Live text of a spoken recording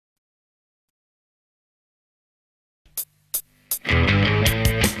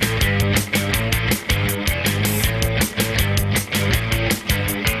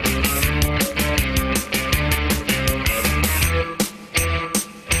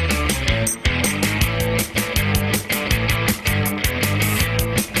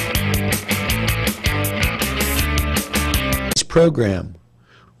program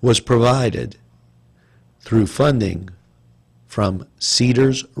was provided through funding from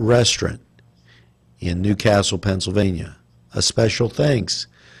Cedars Restaurant in Newcastle, Pennsylvania. A special thanks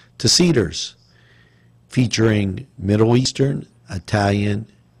to Cedars, featuring Middle Eastern, Italian,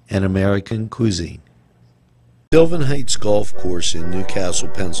 and American cuisine. Sylvan Heights Golf Course in Newcastle,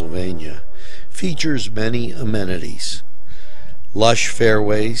 Pennsylvania features many amenities, lush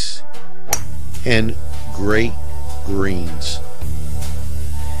fairways, and great greens,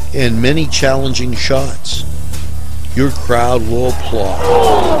 and many challenging shots. Your crowd will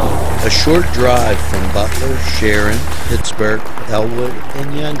applaud. A short drive from Butler, Sharon, Pittsburgh, Elwood,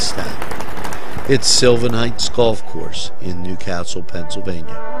 and Youngstown. It's Sylvan Heights Golf Course in Newcastle,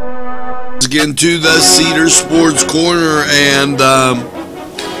 Pennsylvania. Again to the Cedars Sports Corner, and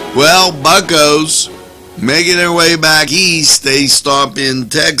well, Buccos making their way back east. They stop in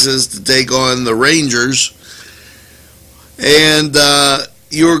Texas to take on the Rangers, and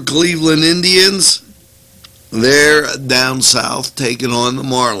your Cleveland Indians, they're down south taking on the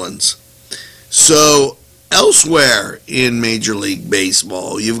Marlins. So elsewhere in Major League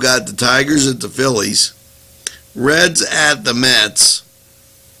Baseball, you've got the Tigers at the Phillies, Reds at the Mets,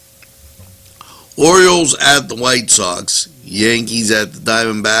 Orioles at the White Sox, Yankees at the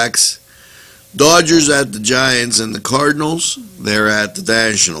Diamondbacks, Dodgers at the Giants, and the Cardinals, they're at the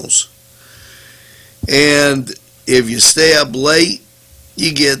Nationals. And if you stay up late,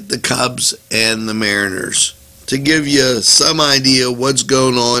 you get the Cubs and the Mariners. To give you some idea what's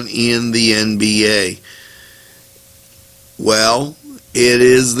going on in the NBA, well, it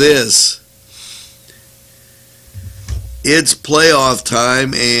is this. It's playoff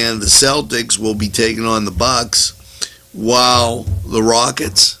time, and the Celtics will be taking on the Bucks, while the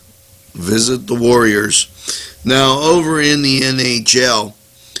Rockets visit the Warriors. Now, over in the NHL,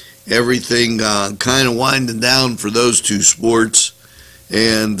 everything kind of winding down for those two sports.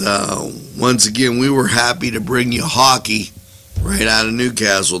 And once again, we were happy to bring you hockey right out of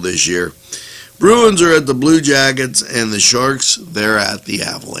Newcastle this year. Bruins are at the Blue Jackets, and the Sharks, they're at the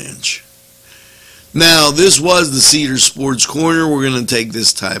Avalanche. Now, this was the Cedars Sports Corner. We're going to take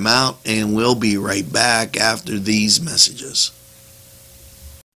this time out, and we'll be right back after these messages.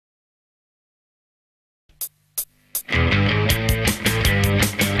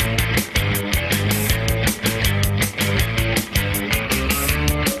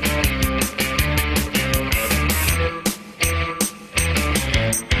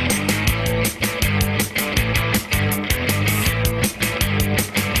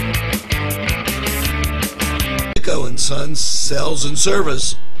 Sons Sales and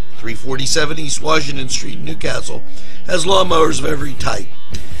Service, 347 East Washington Street, Newcastle, has lawnmowers of every type.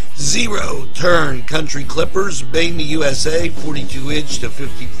 Zero turn country clippers, made in the USA, 42-inch to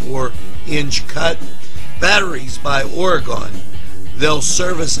 54-inch cut. Batteries by Oregon. They'll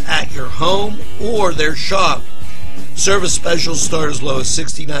service at your home or their shop. Service specials start as low as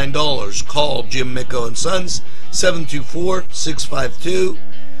 $69. Call Jim Micco and Sons,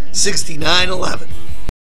 724-652-6911.